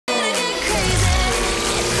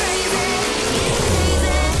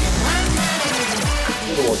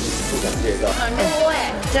很多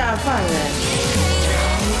哎，下饭哎。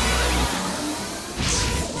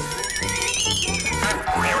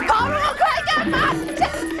跑那么快干嘛？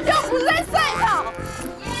又不是在赛跑。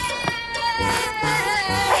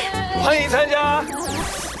欢迎参加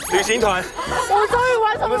旅行团。我终于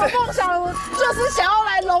完成我的梦想了，我就是想要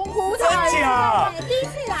来龙虎彩。真假？第一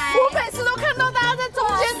次来，我每次都看到大家在中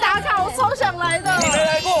间打卡，我超想来的。你没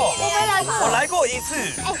来过？我没来过。我来过一次。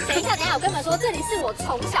哎，等一下，我跟你们说，这里是我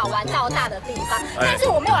从小玩到大的地方，但是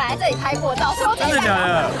我没有来这里拍过照，所以我真的假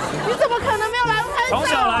的？你怎么可能没有来拍照？从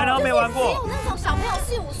小来然后没玩过。只有那种小朋友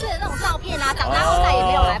4、5岁的那种照片啊，长大后再也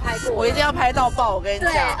没有来拍过。我一定要拍到爆，我跟你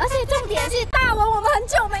讲。对，而且重点是大文，我们很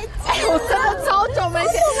久没见，我真的超久没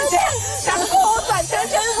见。想过我转圈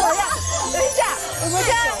圈是怎样？等一下，我们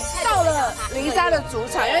现在到了林莎的主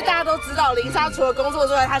场，因为大家都知道林莎除了工作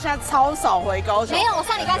之外，她现在超少回高雄。没有，我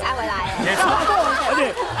上礼拜才回来。也超，而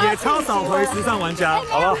且也超少回时尚玩家，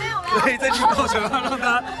好不好？所以这期高雄要让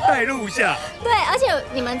大家带入一下。对，而且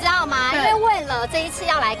你们知道吗？因为为了这一次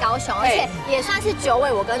要来高雄，而且也算是久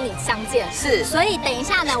违我跟你相见，是，所以等一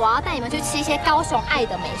下呢，我要带你们去吃一些高雄爱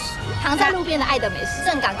的美食，躺在路边的爱的美食，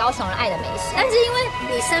正港高雄人爱的美食。但是因为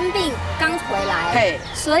你生病刚回来，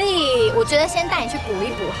所以我觉得先带你去补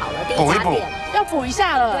一补好了。第一家店要补一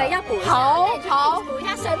下了，对，要补一下，好，补一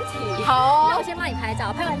下身体。好，那我先帮你拍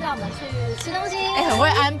照，拍完照我们去吃东西。哎，很会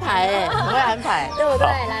安排哎，很会安排，对不对？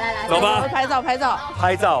来，走吧，拍照。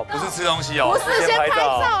拍照不是吃东西哦，不是先拍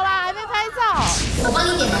照啦，还没拍照。我帮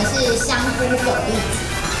你点的是香菇蛤蜊，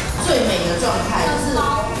最美的状态就是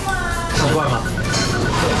习惯吗？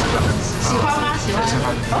喜欢吗？喜欢。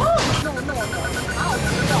哦，好好吃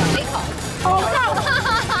哦，一口。好烫，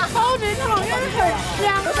超级烫，因为很香。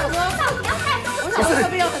我想说，不要太多。我想说这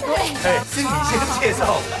边有很多饮哎，是你先介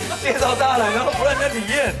绍大家来，然后不让人家体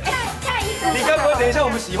验。你该不会等一下我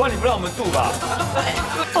们喜欢你不让我们住吧？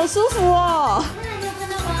好舒服哦！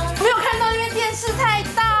没有看到，因为电视太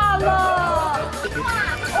大了。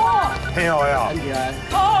哦，没有。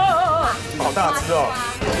哦，好大只哦！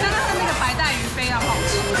刚刚的那个白带鱼非常好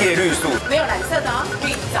吃。叶绿素没有蓝色的哦，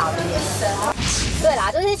绿藻的颜色。对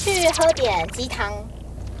啦，就是去喝点鸡汤。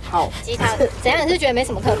好，鸡汤怎样？你是觉得没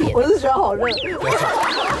什么特别？我是觉得好热。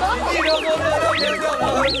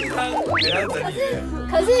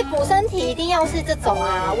可是补身体一定要是这种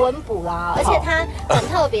啊，温补啦，而且它很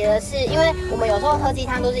特别的是，因为我们有时候喝鸡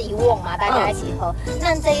汤都是一瓮嘛，大家一起喝。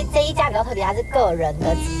那这一家比较特别，它是个人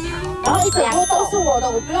的鸡汤，然后一整锅都是我的，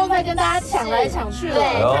我不用再跟大家抢来抢去了。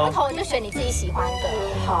对，汤头你就选你自己喜欢的。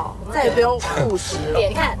好，再也不用复食了。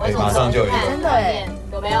点看，马上就有一个，真的哎，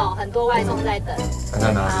有没有很多外送在等？看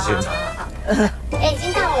看哪是现场。哎，已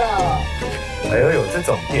经到了。哎呦，有这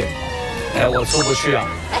种店，哎，我出不去啊。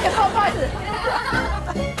哎，不好意思。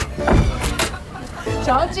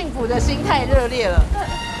想要进补的心太热烈了，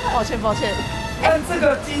抱歉。但这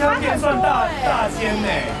个鸡汤店算大间呢。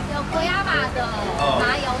有龟鸭把的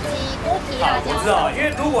麻油鸡、剥皮辣椒。我知道，因为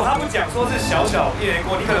如果他不讲说是小一人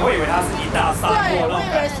锅，你可能会以为它是一大砂锅那种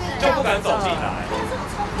感觉，就不敢走进来。这种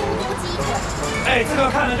葱菇多鸡腿。哎，这个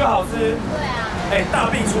看着就好吃。对啊。哎，大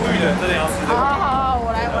病初愈的人真的要吃这个。好，我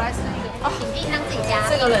来吃一个。请冰箱自己加。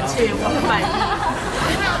这个冷气我很满意。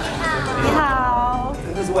你好。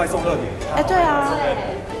这是外送热点。哎，对啊。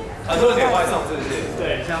很多人点外送，是不是？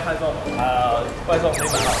对，现在外送外送可以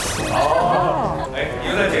买到。哦。哎，你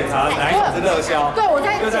又在检查哪一种是热销？对，我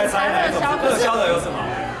在又在猜哪一种是热销的有什么？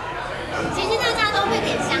其实大家都会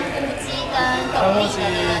点香菇鸡跟蛤蜊的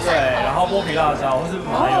那个对，然后剥皮辣椒或是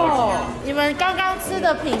麻油鸡。你们刚刚吃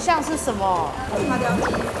的品相是什么？花雕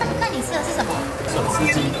鸡。那你吃的是什么？笋丝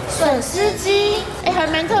鸡。笋丝鸡，哎，还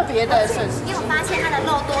蛮特别的笋丝。因为我发现它的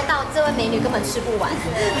肉多到这位美女根本吃不完，吃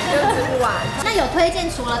不完。那有推荐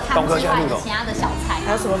除了汤之外的其他的小菜？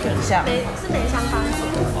还有什么品相？是梅香番茄，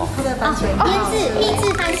这个番茄秘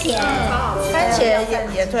制番茄，番茄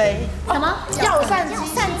也推。什么？药膳鸡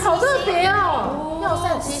心，好特别哦！药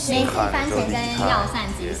膳鸡心，梅制番茄跟药膳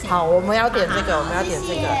鸡心。好，我们要点这个，我们要点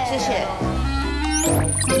这个，谢谢。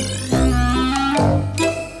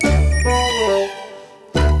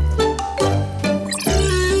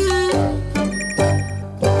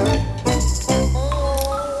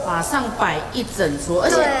马上摆一整桌，而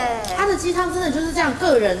且它的鸡汤真的就是这样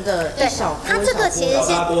个人的一小锅。它这个其实是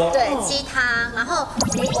对鸡汤，然后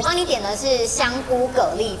我帮你点的是香菇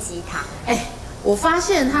蛤蜊鸡汤。哎，我发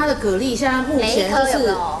现它的蛤蜊现在目前就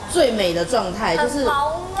是最美的状态，就是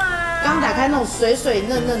刚打开那种水水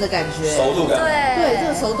嫩嫩的感觉，熟度感。对，这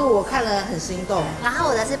个熟度我看了很心动。然后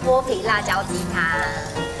我的是剥皮辣椒鸡汤。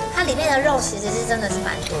它里面的肉其实是真的是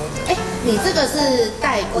蛮多的。哎，你这个是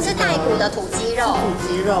带骨？我是带骨的土鸡肉。土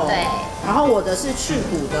鸡肉。对。然后我的是去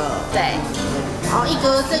骨的。对。好，一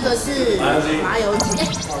哥，这个是麻油鸡。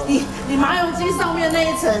你麻油鸡上面那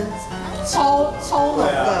一层超浓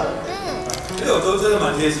的。这个都真的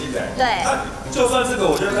蛮贴心的。对。它就算这个，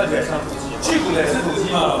我觉得看起来像土鸡，去骨的也是土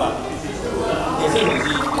鸡吗，老板？也是土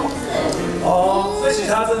鸡。哦，所以其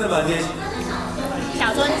他真的蛮贴心。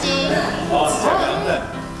小春鸡。哦，吃起来很嫩。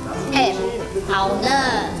哎，好嫩。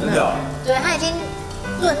真的。对，它已经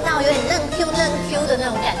润到有点嫩 Q 的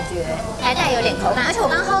那种感觉，还带有点口感。而且我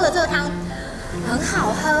刚喝的这个汤很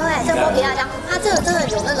好喝哎，这剥皮辣椒，它这个真的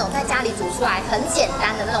有那种在家里煮出来很简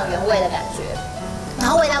单的那种原味的感觉。然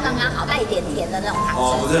后味道刚刚好，带一点甜的那种汤汁。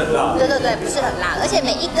哦，不是很辣。对，不是很辣，而且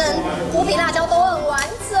每一根剥皮辣椒都很完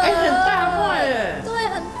整。很大块哎。对，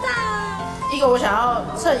很大。一个我想要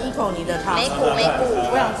蹭一口你的汤。没骨。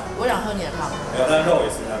我想喝你的汤。有，那肉也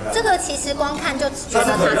是看看。这个其实光看就觉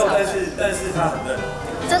得它肉，但是它很嫩。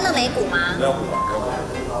真的没骨吗？没有骨，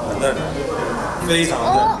很嫩，非常嫩。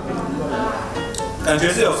感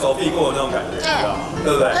觉是有熟避过的那种感觉，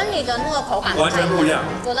对不对？跟你的那个口感完全不一样。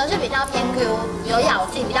我的是比较偏 Q， 有咬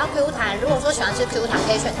劲，比较 Q 弹。如果说喜欢吃 Q 弹，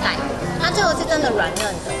可以选带的。它这个是真的软嫩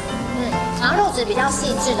的，然后肉质比较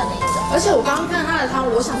细致的那一种。而且我刚刚看它的汤，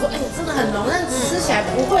我想说，真的很浓，但吃起来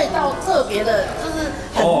不会到特别的，就是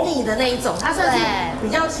很腻的那一种。它算是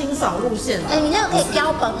比较清爽路线的。你那个可以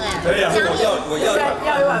标本可以啊，我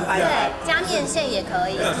要一碗白菜，对，加面线也可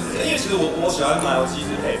以。因为其实我喜欢麻油鸡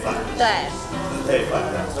是配饭，对，配饭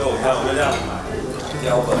这样，所以我看我就这样买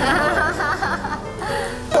标本。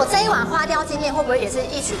我这一碗花雕鸡面会不会也是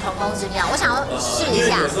异曲同工之妙？我想要试一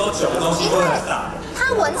下。有时候酒的东西会很大。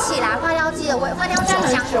它闻起来花雕鸡的味，花雕酒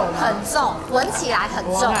香很重，闻起来很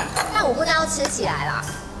重，但我不知道吃起来啦。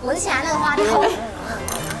闻起来那个花雕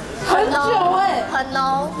很久很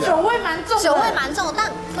浓，酒味蛮重，但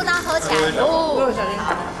不知道喝起来你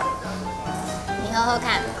喝喝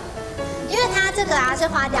看。因为它这个是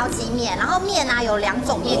花雕鸡面，然后面有2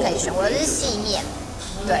种面可以选，我的是细面，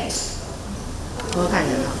对。喝看一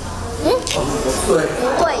下。不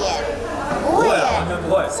会耶，完全不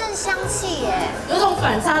会，剩香气耶，有种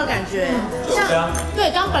反差的感觉。像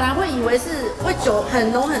对，刚本来会以为是会酒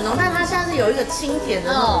很浓，但它现在是有一个清甜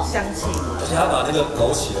的那种香气。而且它把那个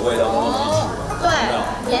枸杞的味道弄进去，对，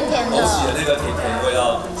甜甜的，枸杞的那个甜的味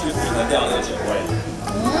道去平衡掉那个酒味，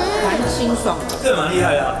蛮清爽的，这蛮厉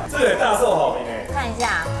害的。这个也大受好评哎，看一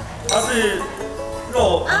下，它是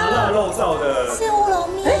麻辣肉燥的乌龙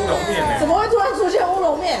面，怎么会突然出现乌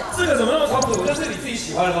龙面？这个怎么那么冲突？就是你自己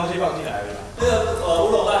喜欢的东西放进来的。这个乌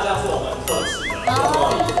龙辣酱是我们特制的，自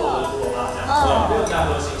己做的乌龙辣酱，没有加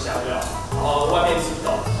任何新香料，然后外面是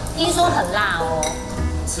豆。听说很辣哦。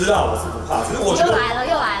吃辣我是不怕，只是我觉得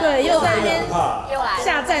又来了，对，又在那边又来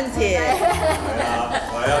下战帖。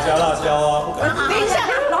我还要加辣椒啊，不敢。等一下，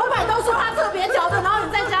老板都说他特别调的，然后你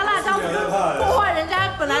再加辣椒，破坏人家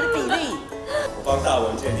本来的比例。我帮大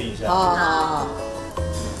文鉴定一下。好。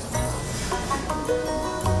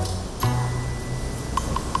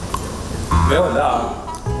没有很辣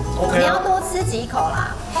 ，OK。你要多吃几口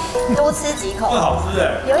啦，多吃几口。会好吃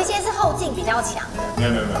哎。有一些是后劲比较强的。没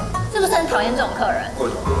有。是不是很讨厌这种客人？不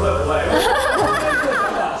会。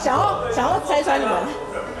想要拆穿你们。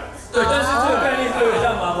对，但是这个概念就有点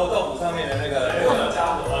像麻婆豆腐上面的那个，有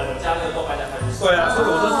加那个豆瓣酱下去。对啊，所以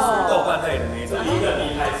我都是属于豆瓣类的那一种。第一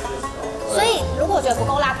开始的时候。所以如果觉得不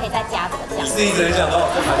够辣，可以再加这个酱。你是一直很想到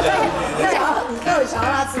这盘酱。你到底想要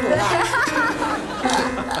他吃多辣？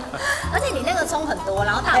而且你那个葱很多，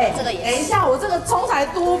然后大碗这个也是。等一下，我这个葱才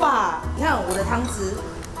多吧？你看我的汤汁，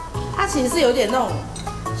它其实是有点那种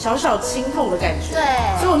小清透的感觉。对。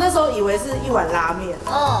所以我那时候以为是一碗拉面。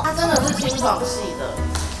它真的是清爽系的，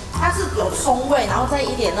它是有葱味，然后再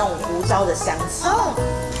一点那种胡椒的香气。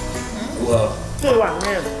如何？这碗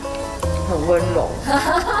面很温柔，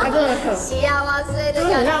它真的很。西呀哇塞的感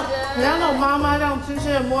觉。很像那种妈妈这样轻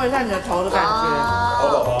轻的摸一下你的头的感觉。好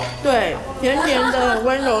宝宝。对，甜的，很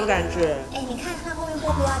温柔的感觉。你看它后面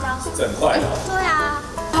剥皮辣椒是整块的。对啊，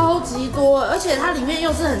超级多，而且它里面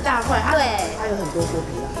又是很大块，它有很多剥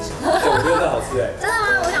皮辣椒。我觉得好吃哎。真的吗？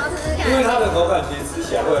我想要试试看。因为它的口感其实吃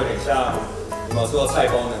起来会有点像你们说菜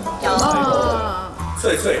包那嘛，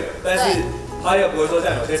脆脆的，但是它又不会说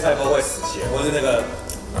像有些菜包会死咸，或是那个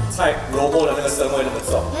萝卜的那个生味那么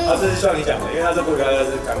重。它是像你讲的，因为它这剥皮辣椒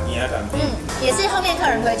是港皮啊港皮。也是后面客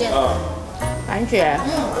人推荐的。番茄。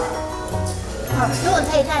如果你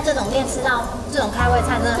可以在这种店吃到这种开胃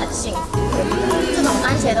菜，真的很幸福。这种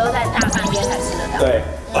番茄都是在大半夜才吃得到。对，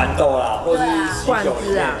板豆啦，或者是罐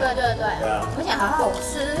汁啊。对。而且好好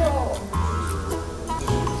吃哦。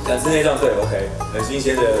敢吃内脏对 OK， 很新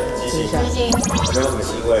鲜的鸡心，没有什么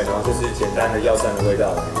腥味，然后就是简单的药膳的味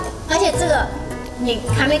道。而且这个你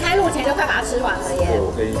还没开录前就快把它吃完了耶！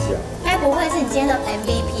我跟你讲，该不会是你今天的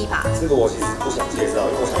MVP 吧？这个我其实不想介绍，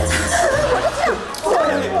因为我想吃。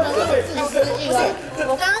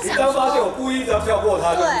我刚刚想，你刚发现我故意要跳过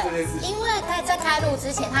他，就是这件事情。因为在开录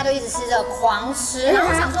之前，他就一直吃着狂吃，然后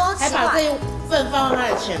我想说，还把这一份放到他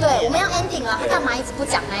的前面。对，我们要 ending 了，他干嘛一直不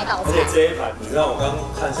讲那一道菜？而且这一盘，你知道我刚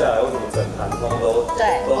看下来，为什么整盘通通都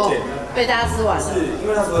见面？被大家吃完了。是因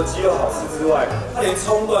为它除了鸡肉好吃之外，它连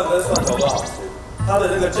葱段跟蒜头都好吃，它的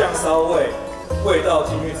那个酱烧味道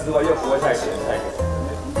进去之外，又不会太咸太咸，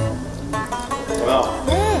有没有？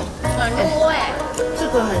很入味，这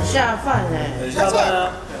个很下饭哎，很下饭啊！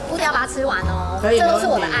不一定要把它吃完哦，可以，这就是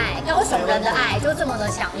我的爱，高雄人的爱就这么的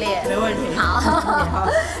强烈，没问题。好，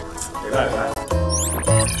给看。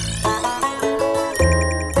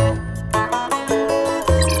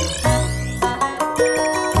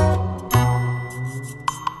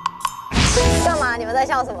干嘛？你们在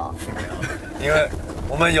笑什么？因为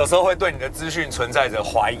我们有时候会对你的资讯存在着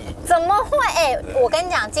怀疑。怎么会？哎，我跟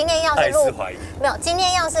你讲，今天要是录怀疑没有，今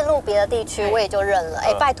天要是录别的地区，我也就认了。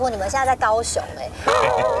哎，拜托你们现在在高雄，哎，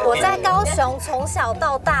我在高雄从小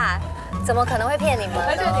到大，怎么可能会骗你们？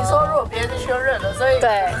而且你说如果别的地区都认了，所以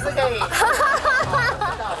对是可以。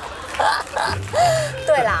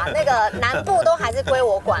对啦，那个南部都还是归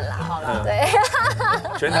我管啦，好了，对。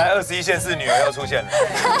全台21县市女儿又出现了。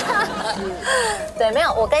对，没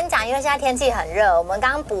有，我跟你讲，因为现在天气很热，我们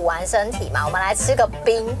刚刚补完身体嘛，我们来吃个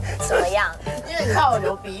冰，怎么样？因为你看我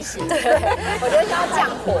流鼻血。对，我觉得要降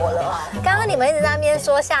火了。刚刚你们一直在那边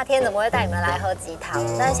说夏天怎么会带你们来喝鸡汤，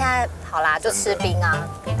但是现在好啦，就吃冰啊。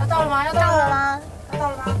要到了吗？要到了吗？到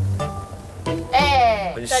了吗？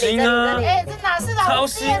哎，很新啊！哎，这哪是老店？超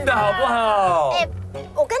新的好不好？哎，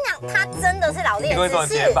我跟你讲，它真的是老店，你为什么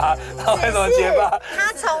结巴？他为什么结巴？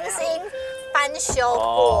它重新翻修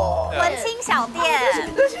过，文青小店，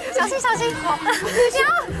小心小心，不要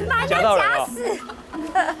把人家夹死。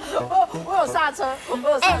我有刹车，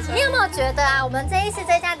哎，你有没有觉得啊，我们这一次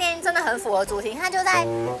这家店真的很符合主题？它就在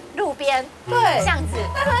路边，对，巷子，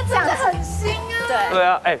这样很新啊。对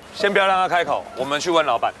啊，哎，先不要让他开口，我们去问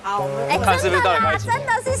老板。好，我们看是不是到底开几年。真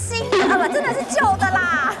的是新的，不，真的是旧的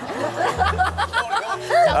啦。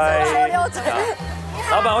哎，溜嘴。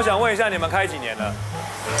老板，我想问一下，你们开几年了？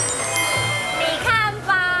你看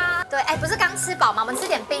吧，对，哎，不是刚吃饱吗？我们吃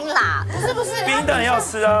点冰啦。不是，冰当然要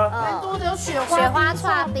吃啊。蛮多的有雪花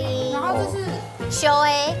串冰，然后这是修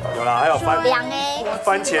A， 有啦，还有凉 A，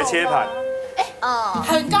 番茄切盘。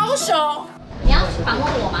很高雄。你要访问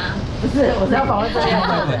我吗？不是，我是要访问这边。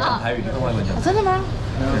台语跟外文讲。真的吗？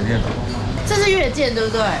这是月见对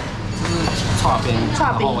不对？这是串冰，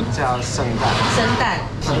然后加生蛋。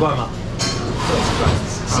习惯吗？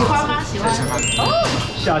喜欢吗？喜欢。哦。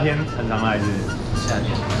夏天很常来是？夏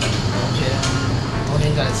天。冬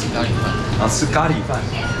天在吃咖喱饭。然后吃咖喱饭。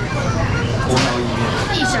锅烧意面。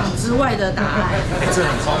意想之外的答案。哎，这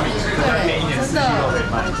很聪明，这外面1年4季都可以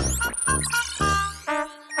卖。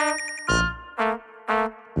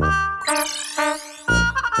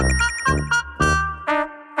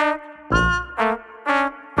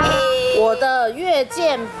我的月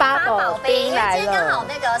见八宝冰来了，今天刚好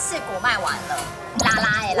那个市谷卖完了，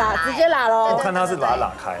拉，直接拉喽。我看他是把它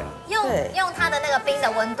拉开啊。用它的那个冰的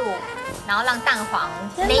温度，然后让蛋黄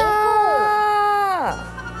凝固。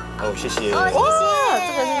哦，谢谢。哦，谢谢。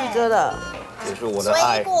这个是玉哥的，这是我的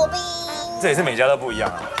爱。水果冰。这也是每家都不一样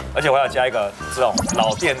啊，而且我要加一个这种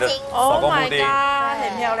老店的手工布丁，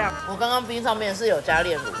很漂亮。我刚刚冰上面是有加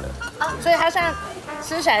炼乳的，所以它现在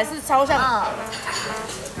吃起来是超像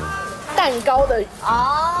蛋糕的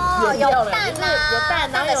哦，有蛋啊，有蛋，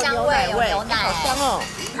然后有牛奶味，有牛奶，好香哦。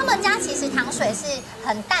他们家其实糖水是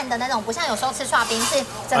很淡的那种，不像有时候吃剉冰是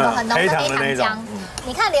整个很浓的黑糖浆。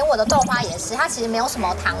你看，连我的豆花也是，它其实没有什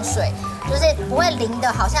么糖水，就是不会淋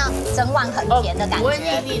的，好像整碗很甜的感觉，不会腻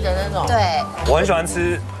腻的那种。对，我很喜欢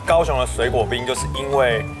吃高雄的水果冰，就是因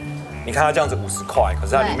为你看它这样子50块，可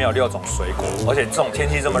是它里面有6种水果，而且这种天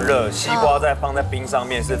气这么热，西瓜再放在冰上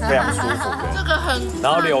面是非常舒服的。这个很，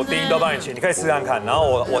然后柳丁都帮你切，你可以试看看。然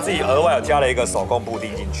后我自己额外有加了一个手工布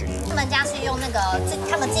丁进去。他们家是用那个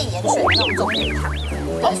他们自己盐水那种棕榈糖，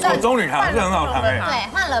哦，棕榈糖是很好糖哎。对，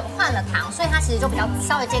换了糖，所以它其实就比较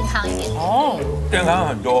稍微健康一点点。哦，健康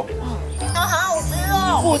很多。好好吃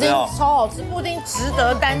哦，布丁超好吃，布丁值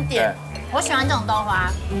得单点。我喜欢这种豆花，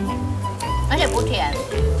而且不甜。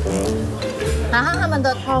然后他们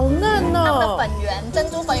的好嫩哦，他们的粉圆珍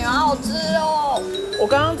珠粉圆好好吃哦。我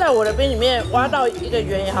刚刚在我的冰里面挖到一个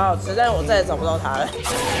圆也好好吃，但是我再也找不到它了。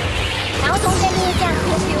然后中间就是这样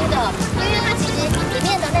Q Q 的，因为它其实里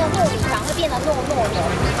面的那个糯米反而会变得糯糯的，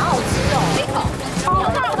好好吃哦，一口。好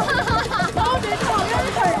烫，超级烫，但是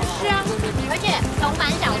很香，而且铜板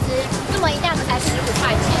小吃这么一大个才15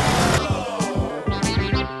块钱。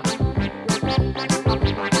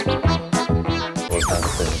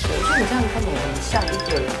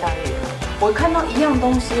样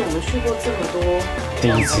东西我们去过这么多，第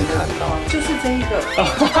一次看到，就是这一个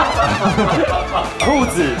裤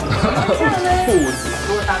子，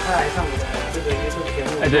如果大家来上我的这个 YouTube 节目，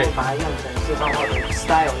对，把它用成是漫画的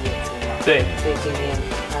style 演出嘛，对，所以今天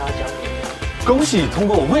他要教你。恭喜通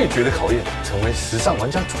过味觉的考验，成为时尚玩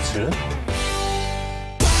家主持人。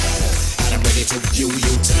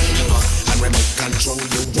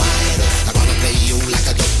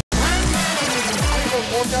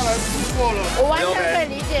我完全可以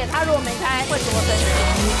理解他如果没开会多生气。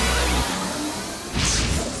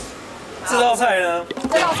这道菜呢？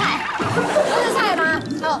这道菜是菜吗？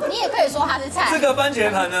哦，你也可以说它是菜。这个番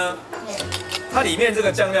茄盘呢，它里面这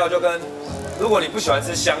个酱料就跟，如果你不喜欢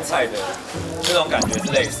吃香菜的那种感觉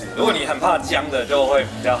是类似，如果你很怕姜的，就会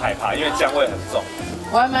比较害怕，因为姜味很重。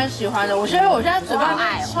我还蛮喜欢的，我觉得我现在嘴巴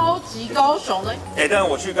超级高雄的。但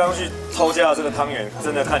我刚刚去偷加的这个汤圆，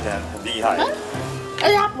真的看起来很厉害。而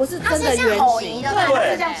且它不是真的圆形，对，它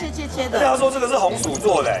是这样切的。而且他说这个是红薯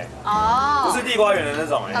做的，哦，不是地瓜圆的那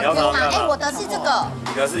种，你要尝尝看吗？我的是这个，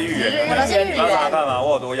你的是芋圆，我的是芋圆。你要尝尝看吗？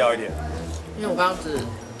我有多要一点。因为我刚刚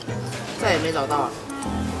再也没找到。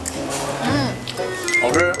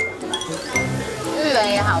好吃。芋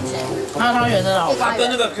圆也好吃，它汤圆真的好吃，它跟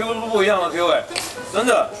那个 Q 是不一样的 Q 真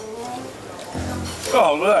的，更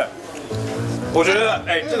好吃我觉得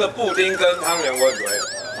这个布丁跟汤圆我很喜欢。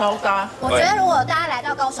超搭。我觉得如果大家来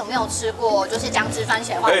到高雄没有吃过就是姜汁番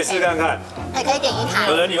茄的话，可以试看看，可以点一盘。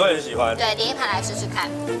有人你会很喜欢。对，点一盘来试试看。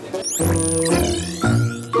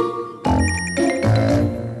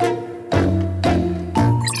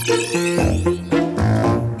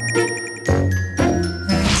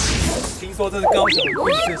听说这是高雄的特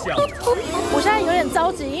效。我现在有点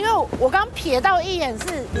着急，因为我刚瞥到一眼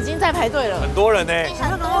是已经在排队了，很多人呢，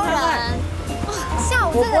很多人。下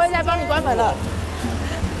午我不会再帮你关门了。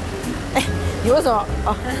你为什么？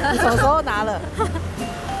哦，你什么时候拿了？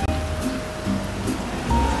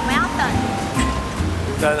我们要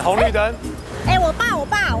等红绿灯。我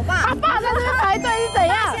爸，他爸在这边排队是怎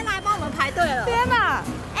样？先来帮我们排队了。天哪！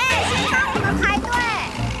先帮我们排队，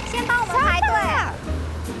先帮我们排队。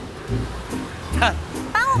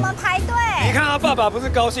帮我们排队。你看他爸爸不是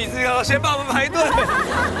高兴，是要先帮我们排队。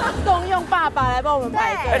动用爸爸来帮我们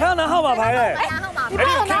排队。他拿号码牌嘞。拿号码牌。你帮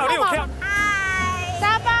我拿号码。嗨，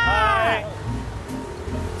沙爸。嗨。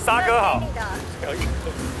沙哥好。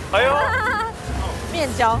哎呦。面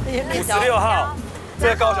交56号，这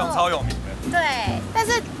个高雄超有名的。对，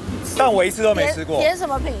但我一次都没吃过。点什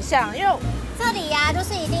么品相？因为这里呀，就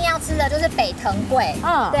是一定要吃的就是北藤粿。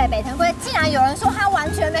对，北藤粿，竟然有人说他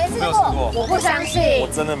完全没吃过，我不相信。我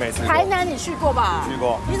真的没吃过。台南你去过吧？去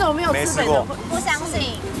过。你怎么没有吃北藤粿？不相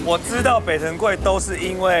信。我知道北藤粿都是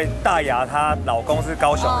因为大牙她老公是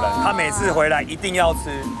高雄人，她每次回来一定要吃。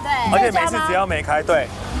对。而且每次只要没开，对，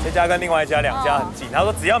这家跟另外一家2家很近，他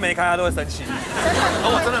说只要没开他都会生气。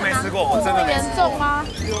我真的没吃过，我真的没吃过。严重吗？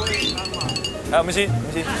来，我们吸。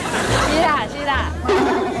吸啦。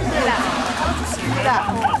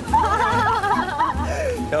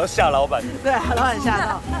然后吓老板。对，老板吓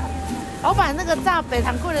到。老板那个炸北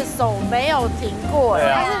糖粿的手没有停过，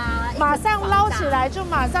他是马上捞起来就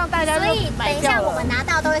马上大家就买掉了。所以等一下我们拿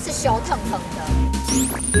到都会是羞腾腾的。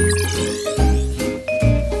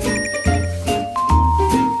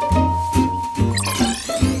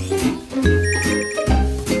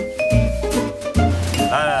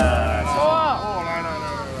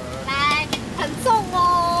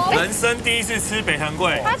人生第一次吃北藤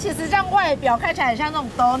粿，它其实这样外表看起来很像那种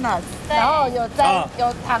donuts， 然后有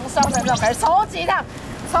糖霜的那种感觉，超级烫，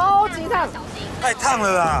太烫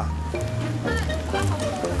了啦！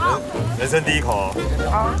人生第一口。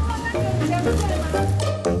好。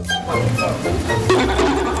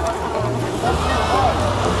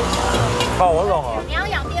我懂了。你要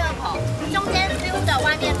咬第2口，中间 Q 的，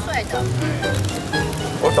外面脆的。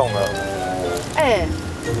我懂了。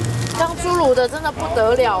刚猪卤的真的不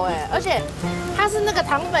得了而且它是那个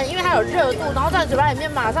糖粉，因为它有热度，然后在嘴巴里面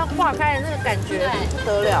马上化开的那个感觉不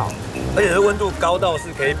得了。而且这温度高到是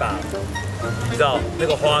可以把，你知道那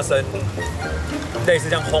个花生，类似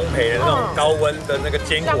像烘焙的那种高温的那个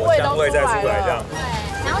坚果香味再出来这样。对，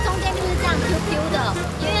然后中间就是这样 Q Q 的，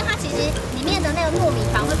因为它其实里面的那个糯米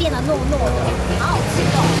团会变得糯糯的，好好吃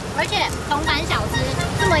哦。而且铜板小吃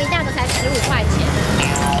这么一大个才15块钱，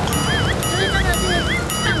就是真的是。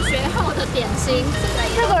学后的点心，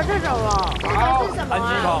这个是什么？这个是什么？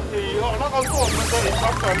那个是我们的隐藏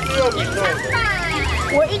版第2名的。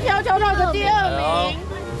我一挑挑到个第2名。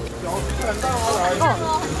小心很烫哦，很烫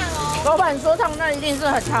哦。老板说烫，那一定是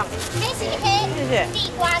很烫。谢谢。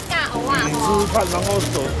地瓜尬藕啊！吃饭然后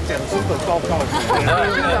讲出本报告。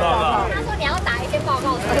他说你要打一些报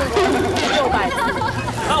告出来。白痴。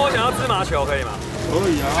那我想要芝麻球可以吗？可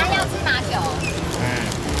以啊。他要芝麻球。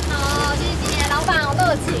好，谢谢老板，好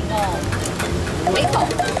热情哦。一口，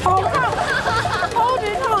好烫，超级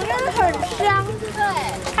烫，但是很香。对，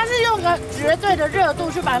它是用个绝对的热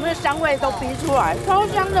度去把那个香味都逼出来，超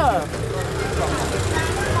香的。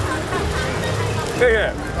谢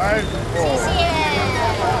谢。谢谢。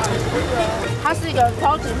它是一个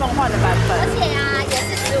超级梦幻的版本，而且呀，也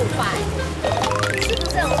是15块，是不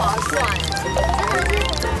是很划算？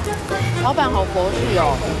真的是。老板好佛系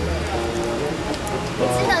哦。你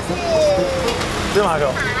吃的是芝麻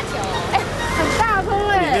球。很大颗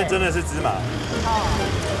哎，里面真的是芝麻。哦，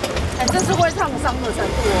哎，这是会烫伤的程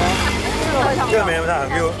度哦，这个会烫伤。这个没那么大，很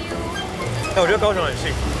Q。哎，我觉得高雄很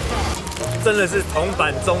幸，真的是铜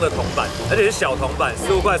板中的铜板，而且是小铜板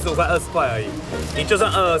，15块、15块、20块而已。你就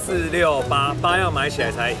算2、4、6、8要买起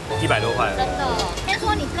来才100多块。真的。先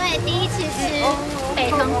说你对第一次吃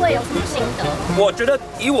北糖粿有什么心得？我觉得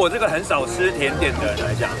以我这个很少吃甜点的人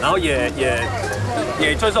来讲，然后也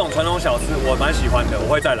对这种传统小吃我蛮喜欢的，我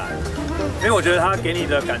会再来。因为我觉得它给你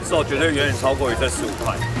的感受绝对远远超过于这15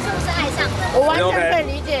块。是不是爱上了？我完全可以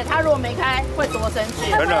理解，他如果没开会多生气，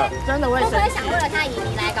真的会生气。会不会想为了他移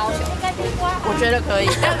民来高雄？我觉得可以，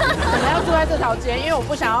但可能要住在这条街，因为我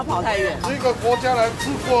不想要跑太远。这个国家来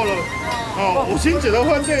住过了，哦，5星级的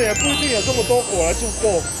饭店也不一定有这么多国来住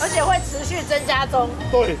过，而且会持续增加中。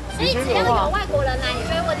对，所以只要有外国人来，你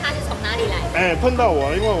就会问他是从哪里来的。哎，碰到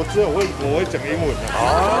我，因为我只有我会讲英文的。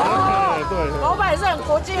哦，对，老板是很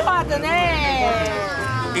国际化的呢。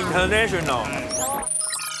International。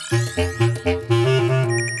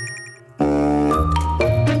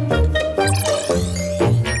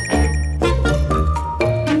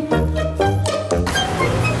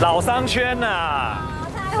老商圈呐，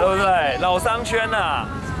对不对？老商圈呐。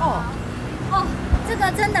哦，这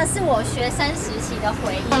个真的是我学生时期的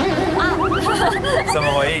回忆啊！什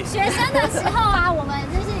么回忆？学生的时候啊，我们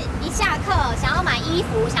就是一下课想要买衣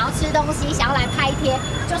服，想要吃东西，想要来拍贴，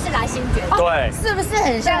就是来新觉江。对，是不是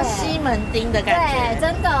很像西门町的感觉？对，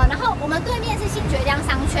真的。然后我们对面是新觉江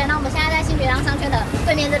商圈，那我们现在在新觉江商圈的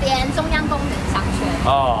对面这边中央公园商圈。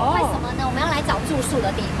哦。为什么呢？我们要来找住宿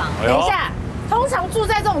的地方。等一下。通常住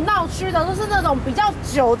在这种闹区的都是那种比较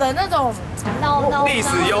久的那种，历史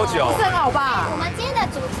悠久，不是很好吧？我们今天的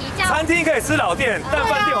主题叫餐厅可以吃老店，但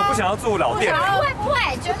饭店我不想要住老店。不会，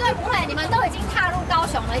绝对不会！你们都已经踏入高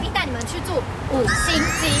雄了，一定带你们去住5星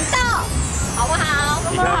级的，好不好？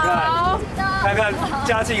你看看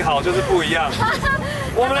家境好就是不一样。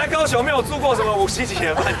我们来高雄没有住过什么5星级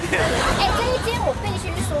的饭店。哎，这一间我必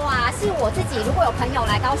须说啊，是我自己如果有朋友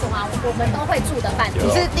来高雄啊，我们都会住的饭店。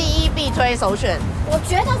你是第1必推首选？我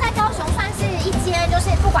觉得在高雄算是一间，就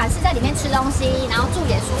是不管是在里面吃东西，然后住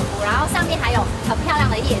也舒服，然后上面还有很漂亮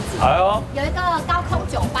的叶子。哎呦，有一个高空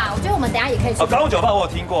酒吧，我觉得我们等一下也可以去。哦，高空酒吧我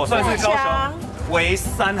有听过，算是高雄唯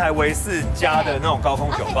3还唯4家的那种高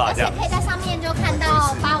空酒吧这样。而且可以在上面就看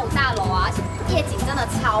到85大楼啊，夜景真的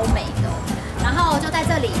超美的。然后就在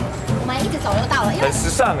这里，我们一直走就到了，因为很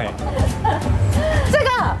时尚哎。这个，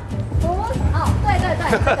哦，对，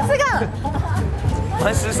这个，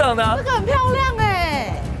蛮时尚的啊。这个很漂亮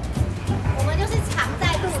哎。我们就是藏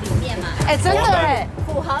在路里面嘛。哎，真的哎，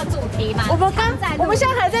符合主题嘛。我们现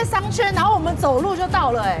在还在商圈，然后我们走路就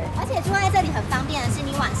到了哎。而且住在这里很方便的是，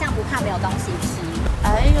你晚上不怕没有东西吃。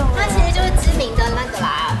哎呦，它其实就是知名的那个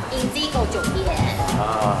啦 ，Indigo 酒店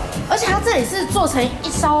啊。而且它这里是做成一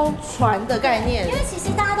艘船的概念，因为其实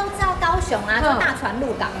大家都知道高雄啊，就大船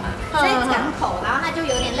入港嘛，所以港口，然后它就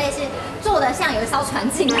有点类似做的像有一艘船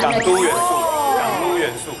进来的港都元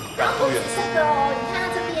素，港都元素。这个哦，你看它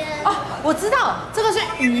这边哦，我知道这个是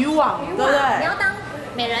渔网，对不对？你要当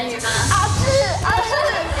美人鱼吗？是，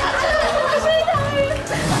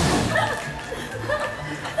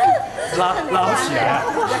拉不起来，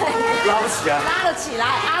拉不起来，拉得起来，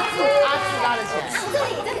阿志拉得起来。这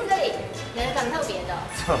里有一个很特别的，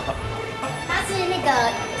它是那个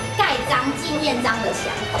盖章纪念章的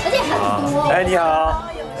墙，而且很多。哎，你好。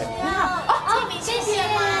你好。哦，寄明信片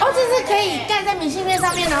吗？哦，这是可以盖在明信片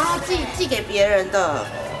上面，然后寄给别人的。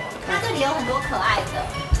它这里有很多可爱的。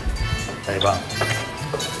太棒！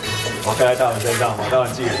我盖在大人身上，我当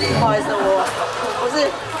然寄给别人。不好意思，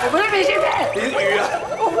我不是明信片。你是鱼啊？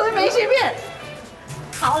我不是明信片。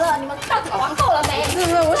好了，你们到底玩够了没？是，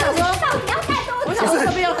我想说，到底要盖多久？我想说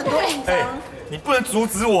这边有很多印章。你不能阻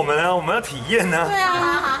止我们啊，我们要体验呢。对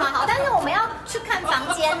啊，好，但是我们要去看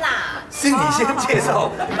房间啦。是你先介绍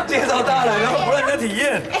大人，然后不让人家体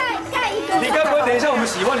验。盖一个。你该不会等一下我们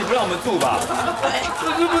喜欢你不让我们住吧？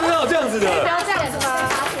不知道这样子的。不要这样子吗？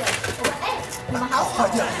你们好吵，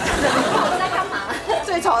你们在干嘛？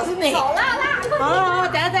最吵的是你。走啦！好，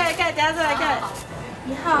等下再来看，等下再来看。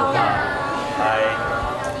你好。嗨。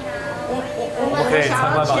我可以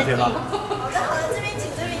参观房间吗？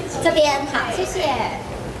这边好，谢谢。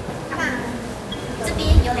这边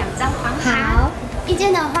有2张房。好。一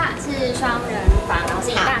间的话是双人房，然后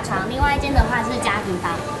是1大床；另外一间的话是家庭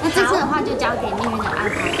房。那这次的话就交给命运的安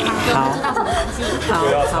排，看就不知道什么东西。不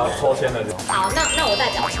要抽签了就。好，那我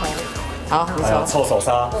代表抽。好，还有凑手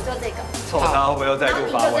刹。我就这个。凑刹会不会又再度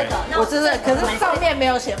发威？我真的，可是上面没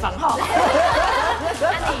有写房号。那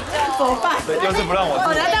你就怎么办？对，就是不让我。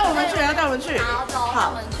你要带我们去，要带我们去。好，走，带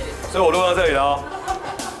我们去。所以我录到这里了。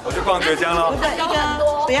我去逛绝江喽。对，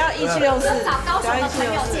不要1764，找高雄的朋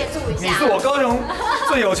友借助一下。你是我高雄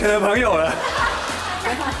最有钱的朋友了。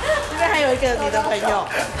这边还有一个你的朋友。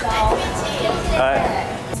哎，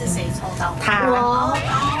是谁抽到？他。我。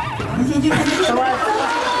什么？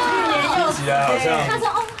去年又起来好像。他说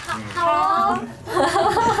哦，好。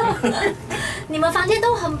你们房间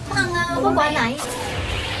都很棒啊，不管哪一间。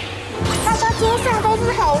大家桌上都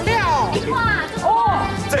是好料。哇，哦，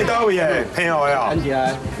这到位耶，朋友呀。看起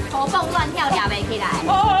来。活蹦乱跳，俩没起来。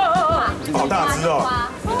好大只哦。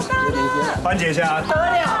好大的。番茄虾。得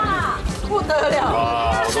了，不得了。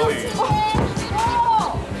哇，好多鱼。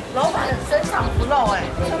哦，老板深藏不露哎，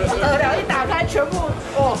不得了，一打开全部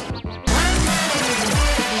哦。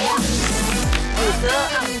52，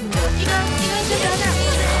一个就这样。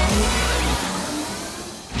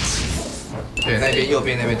对，那边右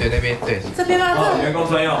边那边，对那边对。这边吗？员工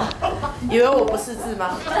专用。以为我不识字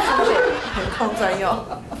吗？员工专用。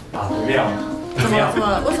啊，不妙。怎么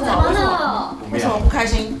了？为什么？为什么不开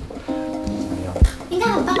心？应该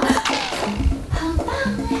很棒，很棒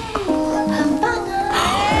哎，很棒啊！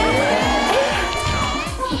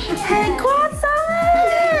很夸张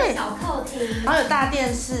哎。小客厅，然后有大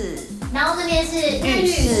电视，然后这边是浴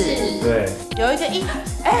室，对，有一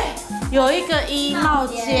个衣帽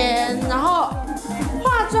间，然后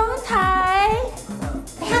化妆台。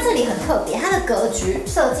它这里很特别，它的格局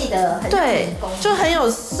设计的很对，就很有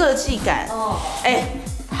设计感。哦，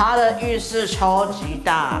它的浴室超级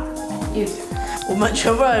大，我们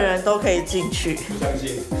全部的人都可以进去。相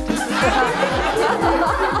信。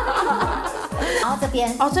然后这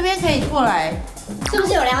边这边可以过来。是不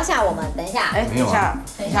是有人要吓我们？等一下，等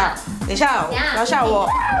一下，不要吓我。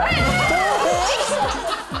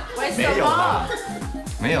没有啦，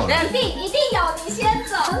没有啦。一定有，你先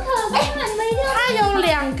走。很可怕，你们一定要。它有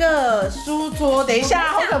2个书桌，等一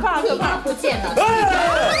下，好可怕，好可怕，不见了。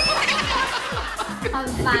很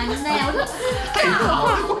烦呢，我就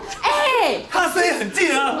他声音很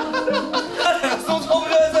近啊，他两个书桌不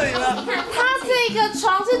就在这里吗？它这个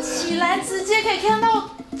床是起来直接可以看到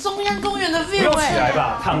中央公园的 view 不用起来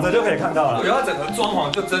吧，躺着就可以看到了。我觉得它整个装潢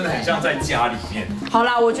就真的很像在家里面。好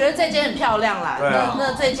啦，我觉得这间很漂亮啦。对啊，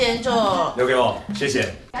那这间就留给我，谢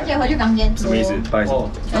谢。小姐回去房间。什么意思？不好意思。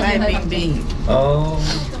来冰冰。哦。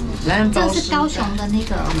这是高雄的那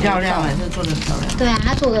个。漂亮，还是做的漂亮。对啊，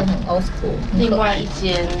它做的很 old school。另外一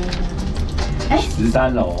间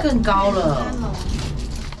，13楼。更高了。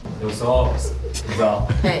有时候你知道，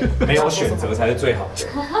没有选择才是最好的。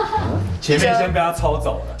前面先被他抽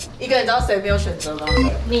走了。一个，你知道谁没有选择吗？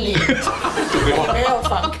你没有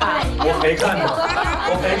房卡。我没看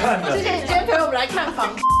的。谢谢你今天陪我们来看房。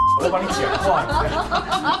我在帮你讲话，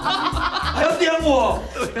还要点我。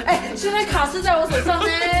现在卡是在我手上呢。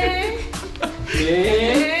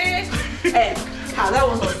卡在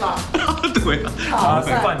我手上。对啊，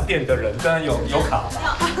是饭店的人，当然有卡吧。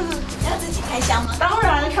要自己开箱吗？当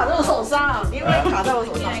然，卡在我手上，你以为卡在我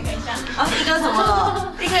手上？一哥怎么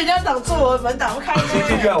了？一哥一定要挡住我的门，打不开呢。先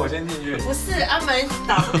进去啊，我先进去。不是，门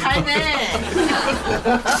打不开呢。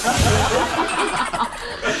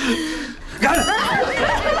看。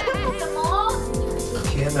什么？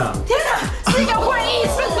天哪！是一个会议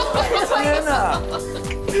室。天哪！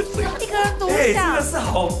一个人独享。真的是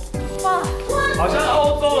好像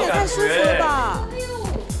欧洲的感觉。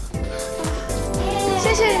谢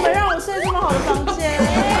谢你们让我睡这么好的房间。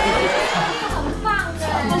很棒的。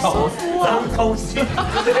好舒服哦。脏东西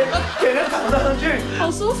直接给人躺上去，好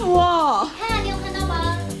舒服哦。你有看到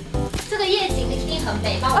吗？这个夜景一定很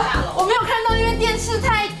美，爆大楼。我没有看到，因为电视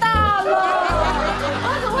太大了。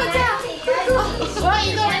怎么会这样？我要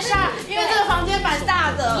移动一下，因为这个房间蛮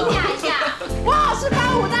大的。移一下。哇，是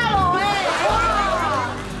85大楼哎！哇，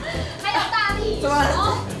还有大地。怎么？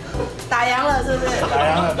打烊了是不是？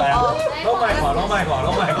打烊了。都卖垮。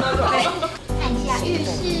看一下浴室。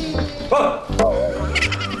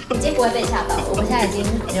已经不会被吓到，我们现在已经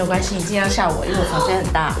没有关系，你尽量吓我，因为我房间很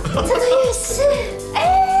大。这个浴室，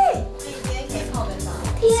今天可以泡个澡，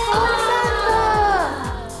超赞的！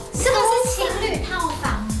这个是情侣套房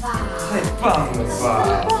吧？太棒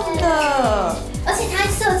吧？棒的，而且它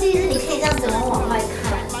设计是你可以这样子往外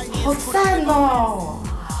看，好赞哦！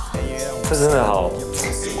这真的好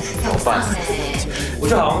棒我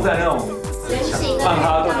就好像在那种曼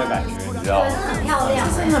哈顿的感觉，你知道吗？很漂亮，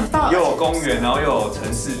真的很棒。又有公园，然后又有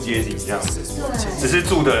城市街景这样子，只是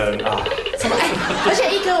住的人啊。而且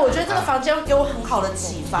一哥，我觉得这个房间给我很好的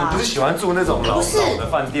启发。你不是喜欢住那种老的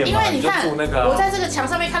饭店吗？因为你看，住那个我在这个墙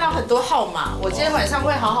上面看到很多号码，我今天晚上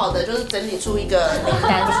会好好的就是整理出一个名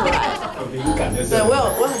单出来。有灵感就是。对，我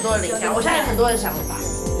有很多的灵感，我现在有很多的想法。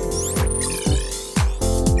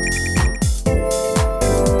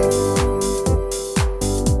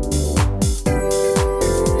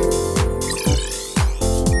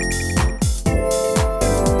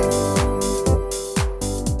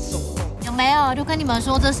就跟你们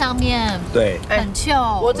说，这上面对很旧。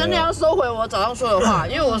我真的要收回我早上说的话，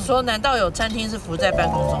因为我说，难道有餐厅是浮在半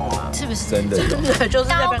空中的吗？是不是真的？真的就是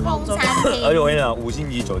在半空中。而且我跟你讲，5星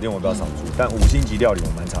级酒店我都要常住，但5星级料理我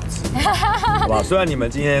蛮常吃，好吧？虽然你们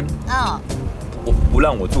今天不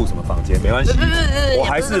让我住什么房间，没关系，我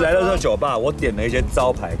还是来到这个酒吧，我点了一些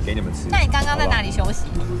招牌给你们吃。那你刚刚在哪里休息？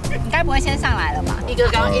你该不会先上来了吧？一哥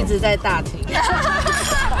刚刚一直在大厅。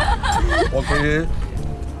我其实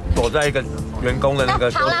躲在一个员工的那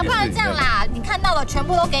个。好啦，不然这样啦，你看到的全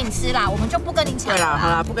部都给你吃啦，我们就不跟你抢。对啦，好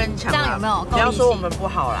啦，不跟你抢。这样有没有？不要说我们不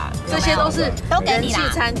好啦，这些都是人气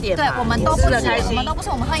餐点。对，我们都不是，开心，我们都不是，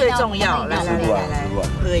我们喝饮料最重要。来，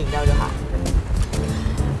喝饮料就好。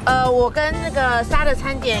我跟那个沙的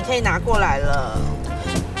餐点可以拿过来了，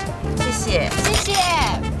谢谢，谢谢。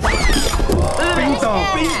冰岛，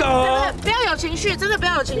不要有情绪，真的不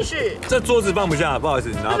要有情绪。这桌子放不下，不好意思，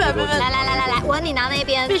你拿。来，文你拿那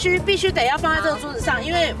边，必须得要放在这个桌子上，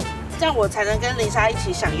因为这样我才能跟林莎一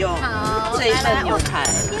起享用这一份牛排。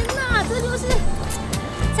天哪，这就是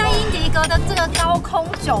在英迪格的这个高空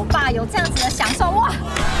酒吧有这样子的享受哇！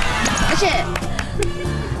而且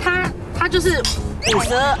它就是52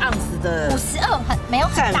盎司的，52没有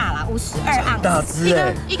很大啦，52盎司。大只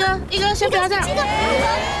哎！一哥，先不要这样。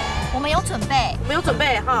我们有准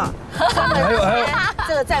备哈。还有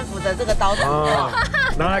这个战斧的这个刀子，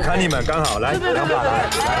拿来砍你们刚好，来，两把来，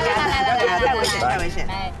太危险，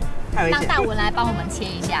让大文来帮我们切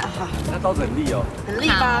一下。那刀子很利哦，很利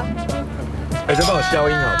吧？哎，再帮我消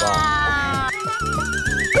音好不好？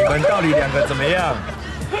你们到底2个怎么样？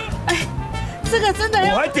这个真的，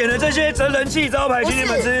我还点了这些人气招牌请你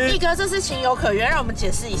们吃。一哥，这是情有可原，让我们解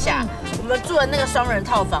释一下。我们住的那个双人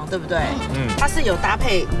套房，对不对？它是有搭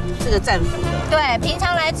配这个战斧的。对，平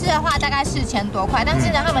常来吃的话大概4000多块，但是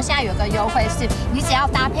呢，他们现在有个优惠是，你只要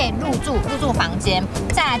搭配入住房间，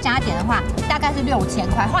再来加点的话，大概是6000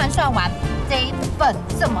块，换算完这一份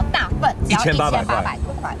这么大份，只要1800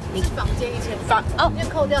多块。你房间1000因为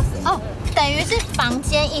扣掉等于是房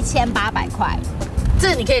间1800块。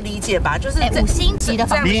这你可以理解吧？就是5星级的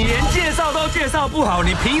房间，你连介绍都介绍不好，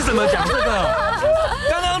你凭什么讲这个？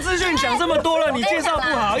刚刚资讯讲这么多了，你介绍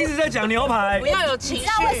不好，一直在讲牛排。不要有情绪，你知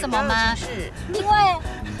道为什么吗？因为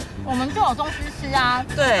我们就有东西吃啊。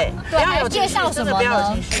对，不要有介绍什么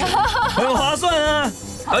呢？很划算啊！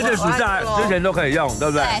而且暑假之前都可以用，对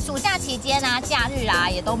不对？对，暑假期间啊、假日啊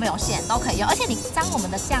也都没有限，都可以用。而且你沾我们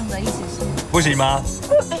的酱的意思是？不行吗？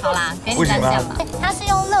好啦，给你沾酱吧。它是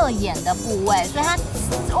用肋眼的部位，所以它怎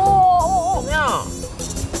么样？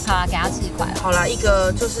好啦，给他吃1块。好啦，一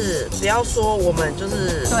个就是不要说我们就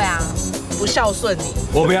是对啊，不孝顺你。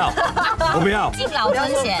我不要，敬老尊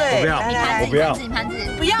贤。我不要，你盘子，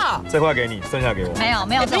不要。这块给你，剩下给我。没有啊，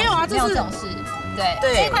没有这种事。对，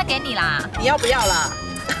这一块给你啦。你要不要啦？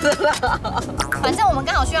反正我们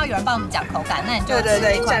刚好需要有人帮我们讲口感，那你就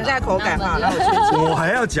对，讲一下口感哈。我还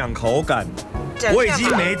要讲口感，我已经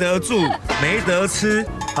没得住，没得吃，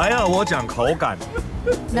还要我讲口感。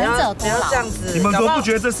能者多劳。不要这样子。你们都不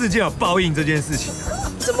觉得这世界有报应这件事情啊？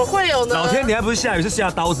怎么会有呢？老天，你还不是下雨，是下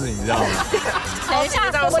刀子，你知道吗？等一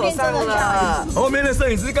下，说不定真的下雨。后面的摄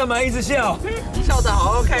影师干嘛一直笑？笑得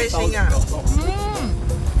好开心啊！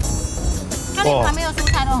它连旁边的蔬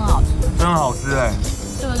菜都很好吃，真的好吃哎，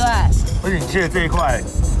对不对？而且你切的这一块，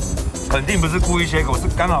肯定不是故意切给我，是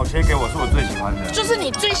刚好切给我，是我最喜欢的。就是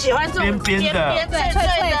你最喜欢这种边的，对，脆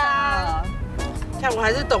脆的。看我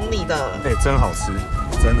还是懂你的。哎，真好吃，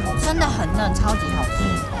真的好吃，真的很嫩，超级好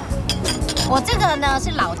吃。我这个呢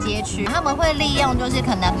是老街区，他们会利用就是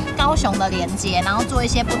可能高雄的连接，然后做一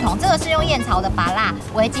些不同。这个是用燕巢的芭乐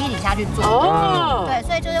为基底下去做，对，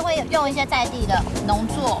所以就是会用一些在地的农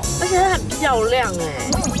作，而且它很漂亮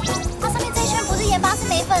哎。它上面这一圈不是盐巴是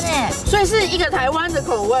梅粉哎，所以是一个台湾的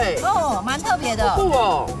口味哦，蛮特别的，酷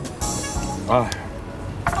哦。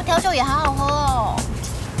它调酒也好好喝哦。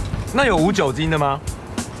那有无酒精的吗？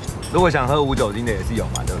如果想喝无酒精的也是有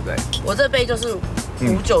嘛，对不对？我这杯就是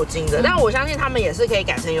无酒精的，但我相信他们也是可以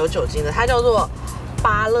改成有酒精的，它叫做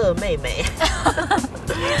芭乐妹妹。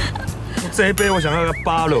这一杯我想要个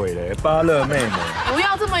芭蕾嘞，芭乐妹妹。不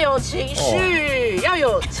要这么有情绪，要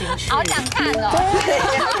有情绪。好想看哦。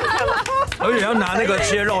而且要拿那个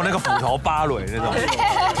切肉那个斧头芭蕾那种，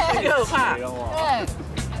很可怕。对，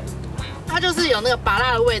它就是有那个芭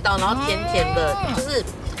乐的味道，然后甜甜的，就是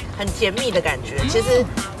很甜蜜的感觉。其实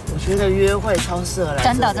我觉得约会超适合来。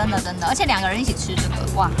真的，而且2个人一起吃这个，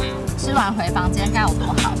哇，吃完回房间该有多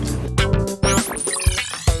好。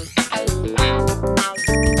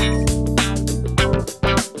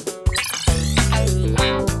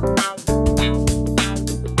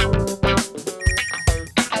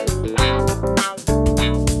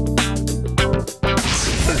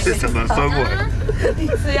这是什么氛围？你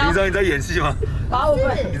知道你在演戏吗？把我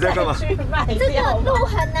们你在干嘛？这个路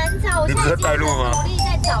很难找，我现在带路吗？努力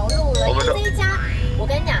在找路了。因为这一家，我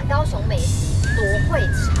跟你讲，高雄美食多会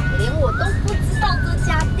场，连我都不知道这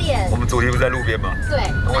家店。我们主题不在路边吗？对。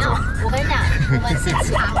然后我跟你讲，我们是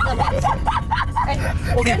长的美食。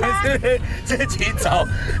我跟他这集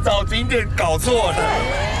找景点搞错了，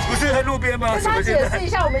不是在路边吗？跟他解释一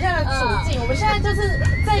下我们现在的处境，我们现在就是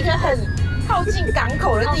在一个很靠近港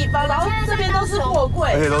口的地方，然后这边都是货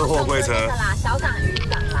柜，而且都是货柜车啦，小港渔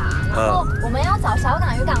港啦。然后我们要找小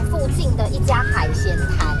港渔港附近的一家海鲜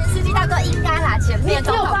摊，司机大哥应该啦，前面。你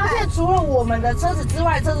有发现除了我们的车子之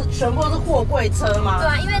外，车子全部都是货柜车吗？对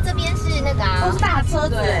啊，因为这边是那个都是大车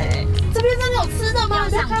子哎。这边真的有吃的吗？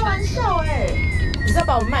你在开玩笑哎！你是要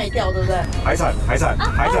把我们卖掉对不对？海产，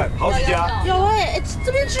好几家。有哎，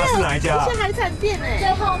这边居然是哪一家？这些海产店哎。最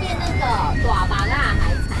后面那个大麻辣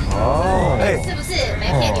海产。哦，是不是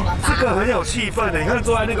没骗你们吧？这个很有气氛的，你看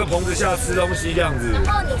坐在那个棚子下吃东西这样子。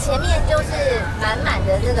然后你前面就是满满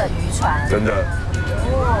的这个渔船。真的。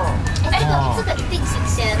哦，这个一定新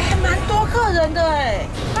鲜，还蛮多客人的哎，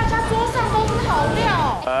大家桌上都是好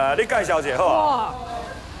料。你盖小姐好。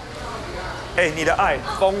哎，你的爱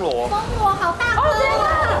风螺。风螺好大颗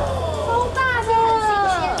哦，好大的。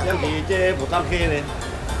要比这不大颗呢。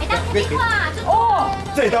哎，大颗的话就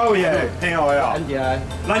这到位哎，挺好呀。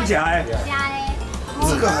蓝甲哎。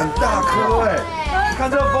这个很大颗哎，你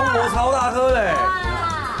看这个风螺超大颗嘞。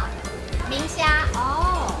明虾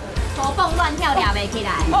哦，活蹦乱跳俩没起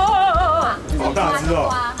来。好大只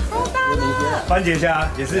哦。好大的。番茄虾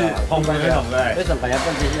也是红的那种对。那种番茄虾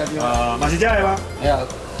马西家的吗？没有。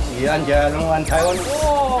宜安家龙湾台湾，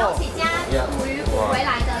高启家捕鱼捕回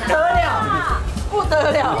来的啦，不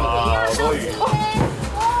得了，好多鱼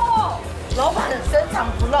哦！老板深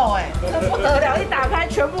藏不露哎，这不得了，一打开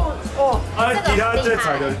全部哦。其他这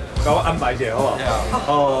彩的给我安排起来好不好？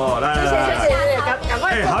哦，来，谢谢，赶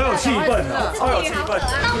快。哎，好有气氛哦，超有气氛。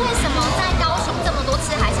那为什么在高雄这么多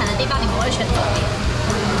吃海产的地方，你们会选这边？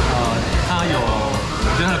它有，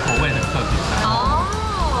我觉得它的口味很特别。哦，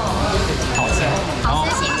好吃，好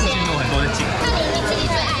吃新鲜。有很多的景。那你自己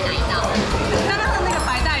最爱哪一道？刚刚的那个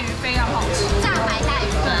白带鱼非常好吃，炸白带鱼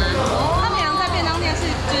吗？它平常在便当店是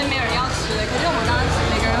就是没有人要吃的，可是我们刚刚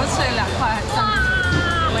每个人都吃了2块，很赞。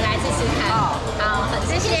我们来试试看。好，很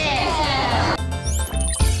谢谢。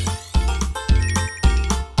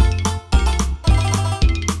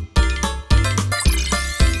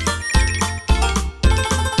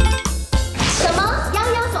什么？摇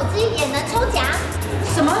摇手机也能抽奖？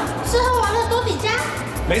什么？吃喝玩乐多比价？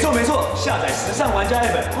没错，下载时尚玩家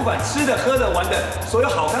App， 不管吃的、喝的、玩的，所有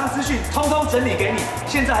好康资讯通通整理给你。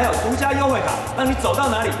现在还有独家优惠卡，让你走到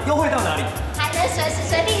哪里优惠到哪里，还能随时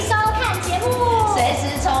随地收看节目，随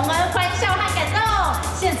时重温欢笑和感动。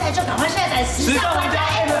现在就赶快下载时尚玩家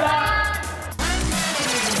App 吧！这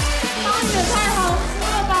也太好吃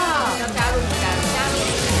了吧！要加入名单，加入。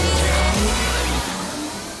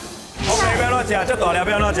OK， 不要乱讲，这大料不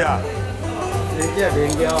要乱讲。你这面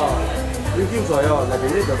条哦，你丢出来哦，内面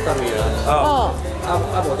你就等伊啦。哦。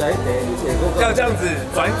无在要这样子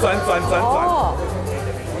转。哦。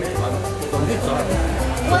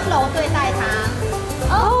温柔对待他。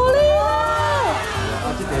好厉害！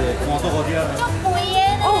这个换做好听。就不耶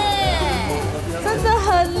呢，真的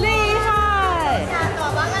很厉害。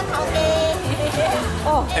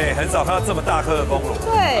哦，哎，很少看到这么大颗的风螺。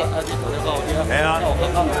对。哎呀，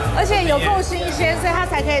而且有够新鲜，所以它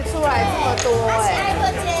才可以出来这么多哎。爱喝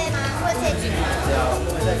这吗？喝这句吗？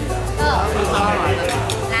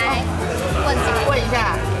来，问一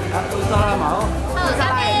下。沙拉嘛哦。干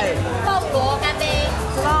杯，凤螺干杯。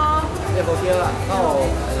是咯。这无叫啦，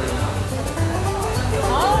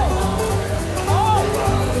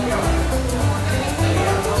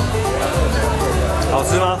好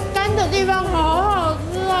吃吗？干的地方好好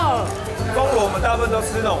吃哦。风螺我们大部分都吃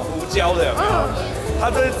那种湖焦的，有没有？它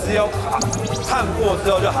这是只有烫过之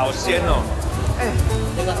后就好鲜哦。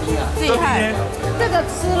厉害，这个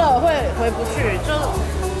吃了会回不去，就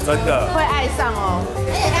真的会爱上哦。而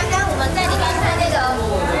且刚刚我们在里面看那个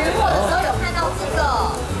渔获的时候，有看到这个，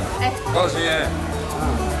高兴耶，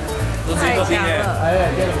太强了，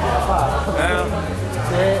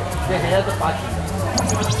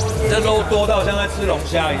这肉多到像在吃龙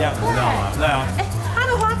虾一样，你知道吗？对啊。它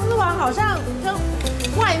的花枝丸好像跟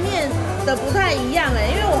外面的不太一样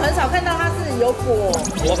因为我很少看到它是有果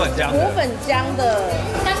粉浆的。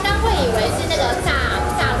刚刚会以为是那个炸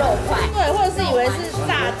肉块，对，或者是以为是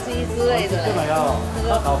炸鸡之类的。这个要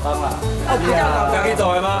炒汤啦。比较搞可以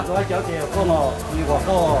走的吗？我小姐讲哦，伊外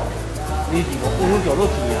口你是5分钟就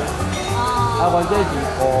起啊。阮这是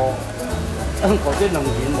烤这2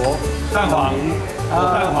斤无蛋黄，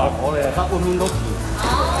蛋黄烤嘞，它5分钟起。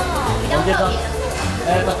比较特别。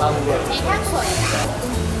这汤的。没看水。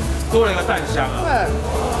多了一个蛋香啊。对，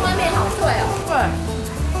外面好脆哦。对。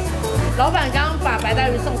老板刚刚把白带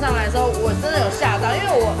鱼送上来的时候，我真的有吓到，因为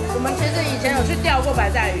我们其实以前有去钓过白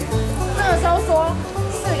带鱼，那个时候说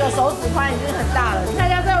4个手指宽已经很大了，你看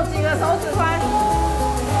一下这有几个手指宽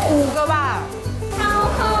？5个吧。超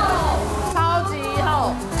厚，超级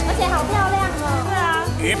厚，而且好漂亮哦。对啊，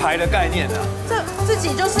鱼排的概念啊。这自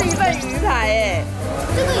己就是一份鱼排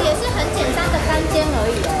这个也是很简单的干煎而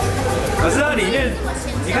已可是它里面，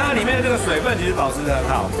你看它里面的这个水分其实保持得很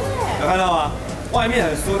好，有看到吗？外面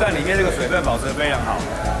很酥，但里面这个水分保持得非常好。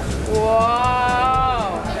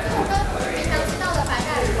哇！平常吃到的白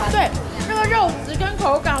带鱼丸对，那个肉质跟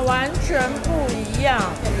口感完全不一样。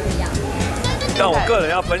但我个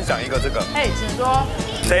人要分享一个这个，请说。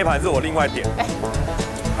这一盘是我另外点，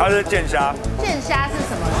它是剑虾。剑虾是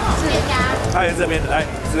什么？剑虾。它也是这边的，来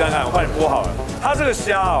吃看看，我帮你剥好了。它这个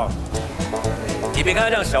虾哦，你别看它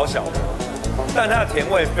这样小小的，但它的甜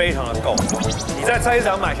味非常的够。你在菜市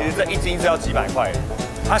场买，其实这1斤是要几百块的。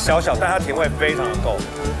它小小，但它甜味非常的够，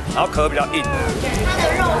然后壳比较硬。它的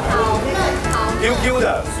肉好嫩好 Q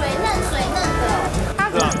的，水嫩的。它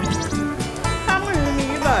是汤鱼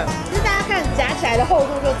米粉，其实大家看夹起来的厚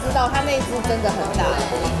度就知道，它那一只真的很大。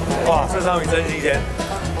哇，这汤鱼真新鲜。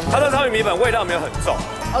它的汤鱼米粉味道没有很重，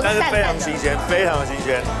但是非常新鲜，非常的新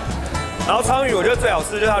鲜。然后鲳鱼我觉得最好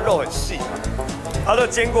吃就是它肉很细，它都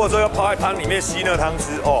煎过之后要泡在汤里面吸那个汤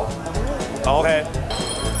汁哦，好 OK。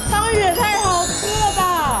鲳鱼也太好吃了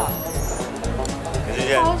吧！很新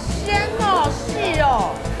鲜，好鲜哦，细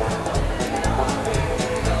哦，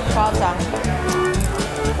夸张。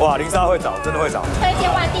哇，林莎会找，真的会找。推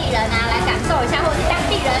荐外地人来感受一下，或者是当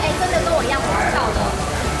地人真的跟我一样不知道的，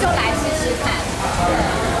就来试试看。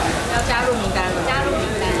要加入名单了，加入名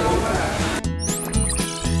单。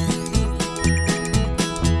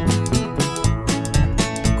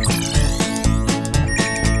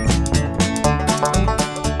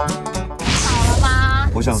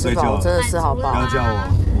我想睡觉，真的是好饱。不要叫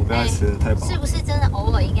我不要吃，太饱。是不是真的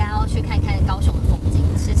偶尔应该要去看看高雄的风景，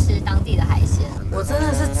吃当地的海鲜？我真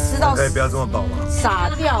的是吃到可以不要这么饱吗？傻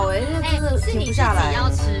掉因为真的停不下来。要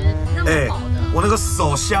吃那么饱的，我那个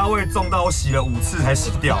手虾味重到我洗了5次才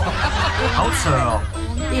洗掉，好扯哦。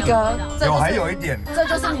一哥，还有一点，这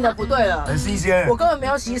就是你的不对了。很新鲜。我根本没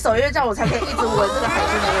有洗手，因为这样我才可以一直闻这个海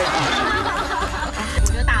鲜的味道。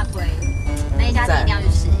我就大推那一家店一定要去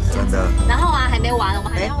吃一下。真的。然后还没完，我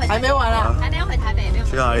们还没完啊，还没要回台北，没有。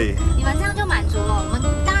去哪里？你们这样就满足了。我们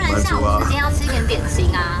当然下午时间要吃一点点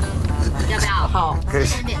心啊，要不要？好，吃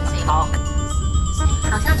一点点心。好。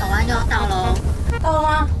好像走完就要到喽。到了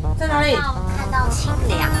吗？在哪里？看到清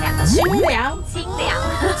凉2个字。清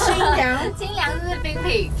凉是冰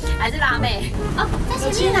品还是拉妹？哦，在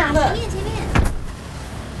前面的。前面。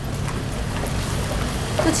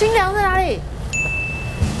这清凉在哪里？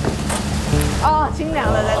哦，清凉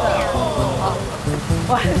的在这里。哦，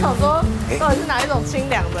我还想说，到底是哪一种清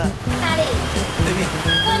凉的？哪里？对面。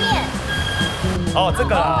哦，这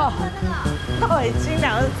个。哦，到底清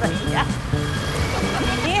凉是怎样？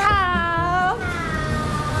你好。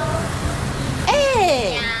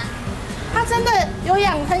它真的有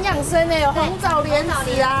很养生呢，有红枣莲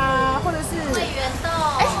子啊，或者是桂圆豆，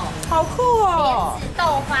好酷哦！莲子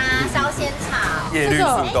豆花烧仙草，叶绿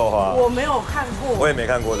素豆花，我没有看过，我也没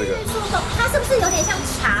看过这个。绿素豆，它是不是有点像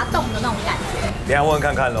茶冻的那种感觉？等一下问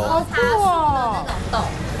看看喽。好酷哦！那种冻，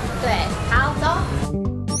对，好走。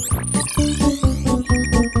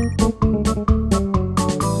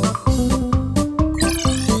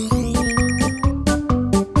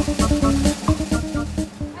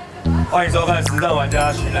欢迎收看《时尚玩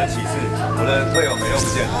家寻人启事》，我的队友们又不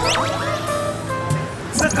见了。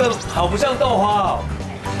这个好不像豆花哦，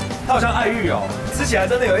它好像爱玉哦，吃起来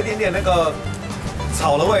真的有一点点那个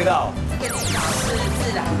草的味道。这个是自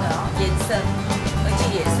然的颜色，而且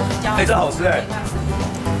也是比较。哎，这好吃哎，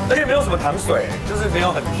而且没有什么糖水，就是没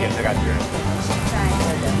有很甜的感觉。现在的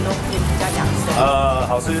人都偏比较养生。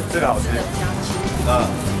好吃，这个好吃。不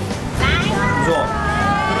错。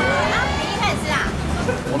你一开始吃啊？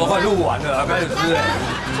我都快录完了，还开始吃哎。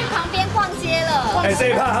去旁边逛街了。哎，这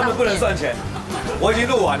一趴他们不能算钱，我已经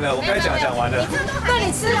录完了，我该讲完了。那你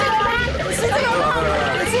吃这个吗？你吃这个吗？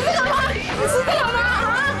你吃这个吗？你吃这个吗？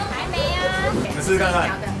还没啊。你试试看看，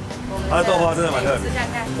它的豆花真的蛮特别。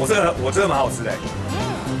我这个蛮好吃的。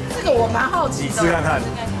这个我蛮好奇的。你吃看看。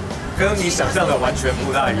跟你想象的完全不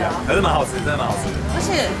大一样，可是蛮好吃，真的蛮好吃的。而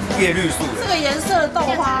且叶绿素的这个颜色的豆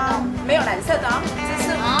花没有蓝色的哦，这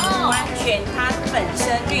是完全它本身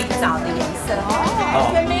绿藻的颜色哦，完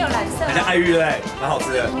全没有蓝色。很像爱玉对，蛮好吃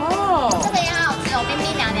的。哦，这个也很好吃哦，冰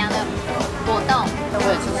冰凉凉的果冻，我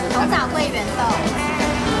也吃吃。红枣桂圆豆，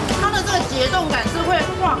它的这个结冻感是会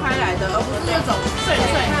化开来的，而不是那种碎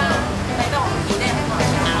碎的。那种体内很好吃。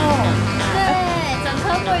哦，对，整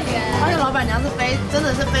颗桂圆。而且老板娘是真的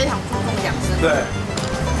是非常注重养生。对。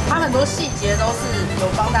她很多细节都是有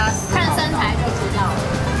帮大家看身材就知道了。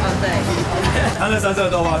对。它那三色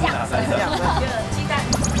豆花是哪三色？鸡蛋。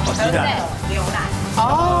鸡蛋。牛奶。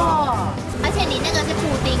哦。而且你那个是布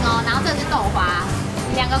丁哦，然后这是豆花，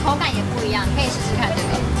两个口感也不一样，可以试试看这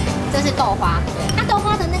个。这是豆花，它豆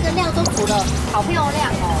花的那个料都煮得好漂亮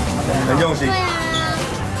哦。很用心。对啊。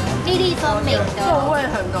粒粒分明的，豆味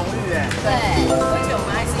很浓郁哎。对，而且我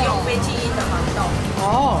们还是用非基因的黄豆。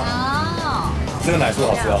哦。这个奶酥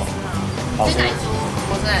好吃哦，好吃。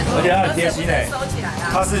我是奶酥，而且它很贴心哎，收起来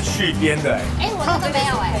啦。它是去边的哎。哎，我那个没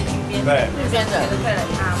有哎。对，去边的。客人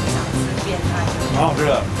他不想吃边，他就蛮好吃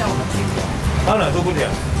的。叫我们去边。它奶酥不甜，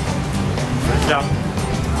很香。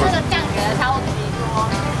这个酱觉得超级多，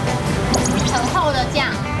很厚的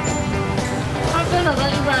酱。它真的跟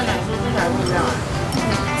一般的奶酥吃起来不一样。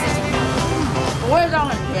味道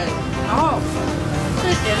很甜，然后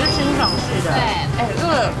也是清爽系的。对，哎，这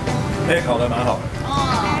个烤得蛮好的。哦。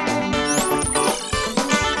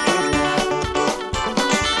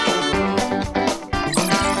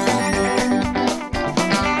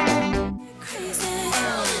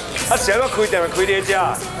啊，是要开店开在遮，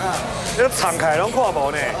你敞开拢看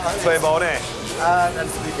无呢，找无呢。啊，咱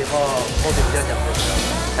开店好停车场。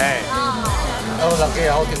哎。然后人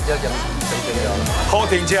家好停车场。好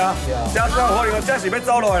停车，这可能这是要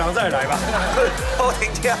走路的人才会来吧？好停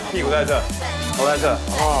车，屁股在这，头在这，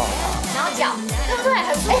哦。然后脚，对不对？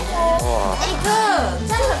很舒服。哇！哎哥，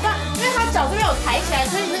真的很棒，因为它脚这边有抬起来，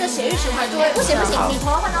所以那个血液循环就会。不行，你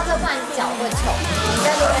头换到这，不然脚会臭。你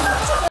在这边。